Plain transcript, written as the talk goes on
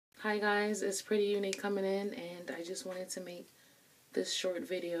Hi guys, it's Pretty Unique coming in, and I just wanted to make this short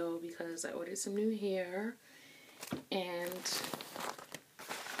video because I ordered some new hair, and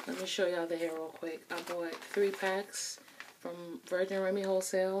let me show y'all the hair real quick. I bought 3 packs from Virgin Remy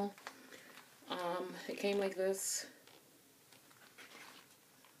Wholesale. It came like this.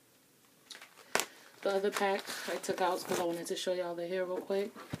 The other pack I took out because I wanted to show y'all the hair real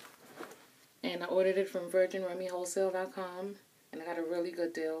quick, and I ordered it from virginremywholesale.com. And I got a really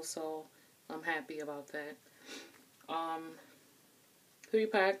good deal, so I'm happy about that. 3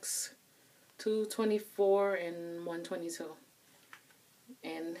 packs, $2.24 and $1.22.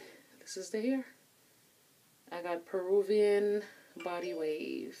 And this is the hair. I got Peruvian body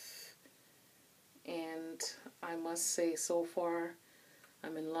wave. And I must say, so far,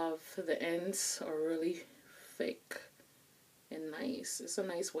 I'm in love. The ends are really thick and nice. It's a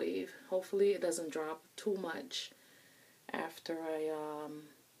nice wave. Hopefully it doesn't drop too much after I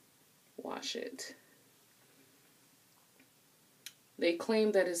wash it. They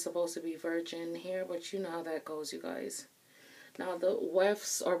claim that it's supposed to be virgin hair, but you know how that goes, you guys. Now the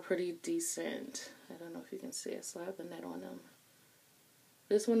wefts are pretty decent. I don't know if you can see it, so I have the net on them.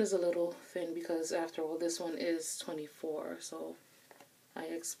 This one is a little thin because after all, this one is 24, so I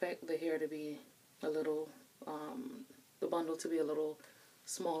expect the hair to be a little, the bundle to be a little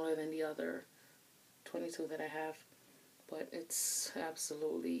smaller than the other 22 that I have. But it's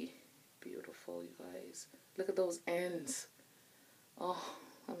absolutely beautiful, you guys. Look at those ends. Oh,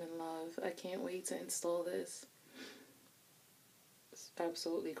 I'm in love. I can't wait to install this. It's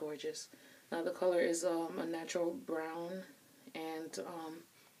absolutely gorgeous. Now the color is a natural brown, and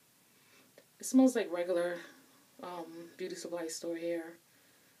it smells like regular beauty supply store hair.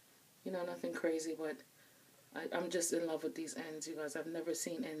 You know, nothing crazy, but I'm just in love with these ends, you guys. I've never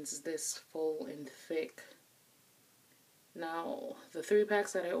seen ends this full and thick. Now, the 3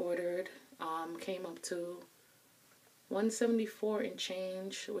 packs that I ordered came up to $174 and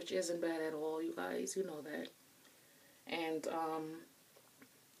change, which isn't bad at all, you guys. You know that. And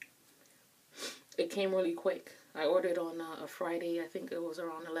it came really quick. I ordered on a Friday. I think it was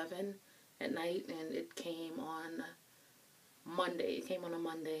around 11 at night, and it came on Monday. It came on a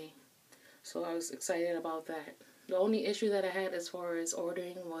Monday. So I was excited about that. The only issue that I had as far as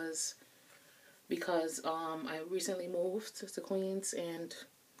ordering was because I recently moved to Queens, and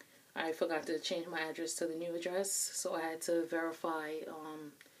I forgot to change my address to the new address, so I had to verify.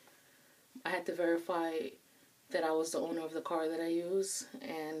 That I was the owner of the car that I use,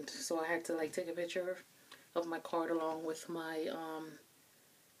 and so I had to like take a picture of my card along with my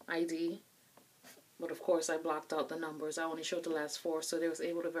ID. But of course, I blocked out the numbers. I only showed the last 4, so they was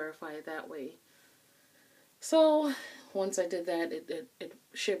able to verify it that way. So once I did that, it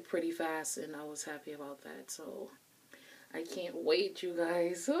shipped pretty fast, and I was happy about that. So I can't wait, you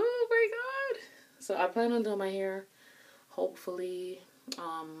guys. Oh my god. So I plan on doing my hair. Hopefully,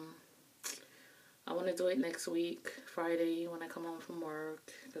 I want to do it next week, Friday, when I come home from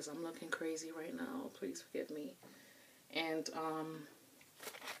work, because I'm looking crazy right now. Please forgive me. And,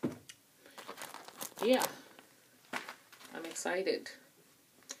 yeah. I'm excited.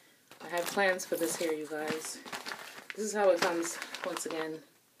 I have plans for this hair, you guys. This is how it comes, once again,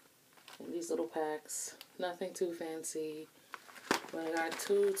 in these little packs. Nothing too fancy. But I got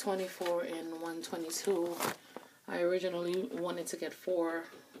 $2.24 and $1.22. I originally wanted to get 4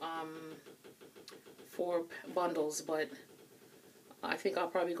 bundles, but I think I'll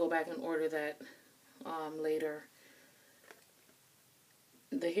probably go back and order that later.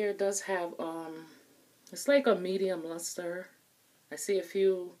 The hair does have, it's like a medium luster. I see a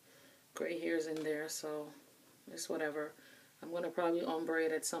few gray hairs in there, so it's whatever. I'm going to probably ombre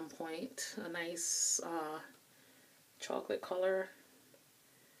it at some point. A nice chocolate color.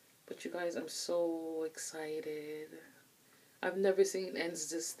 But you guys, I'm so excited. I've never seen ends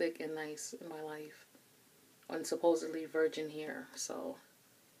this thick and nice in my life on supposedly virgin hair. So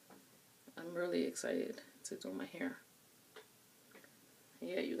I'm really excited to do my hair.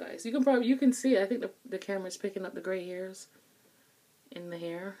 Yeah, you guys. You can see, I think the camera's picking up the gray hairs in the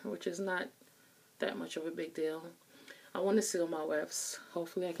hair, which is not that much of a big deal. I want to seal my wefts.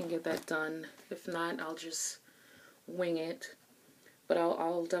 Hopefully I can get that done. If not, I'll just wing it. But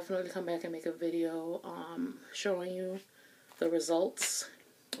I'll definitely come back and make a video showing you the results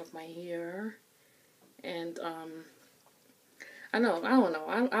of my hair. And I don't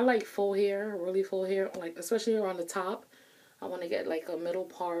know. I like full hair, really full hair, like especially around the top. I want to get like a middle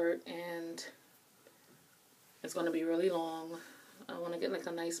part, and it's going to be really long. I want to get like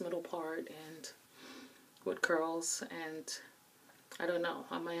a nice middle part and with curls, and I don't know.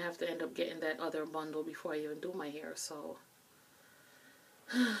 I might have to end up getting that other bundle before I even do my hair. So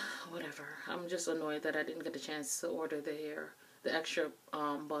Whatever. I'm just annoyed that I didn't get a chance to order the hair, the extra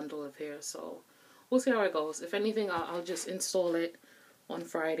bundle of hair. So we'll see how it goes. If anything, I'll just install it on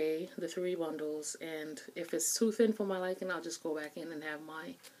Friday, the 3 bundles. And if it's too thin for my liking, I'll just go back in and have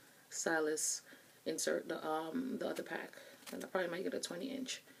my stylist insert the other pack. And I probably might get a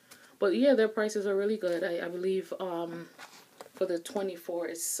 20-inch. But yeah, their prices are really good. I believe for the 24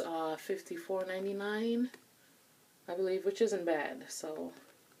 it's $54.99. I believe, which isn't bad. So,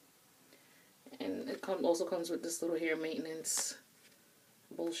 and it also comes with this little hair maintenance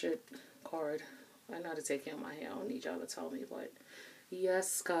bullshit card. I know how to take care of my hair. I don't need y'all to tell me, but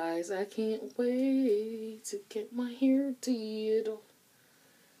yes, guys, I can't wait to get my hair did.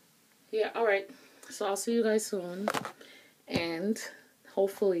 Yeah, alright. So I'll see you guys soon. And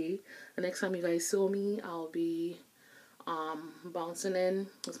hopefully the next time you guys see me, I'll be bouncing in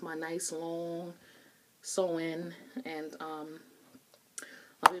with my nice long sew-in, and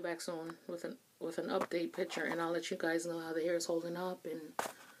I'll be back soon with an update picture, and I'll let you guys know how the hair is holding up and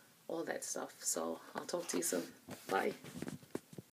all that stuff. So I'll talk to you soon. Bye.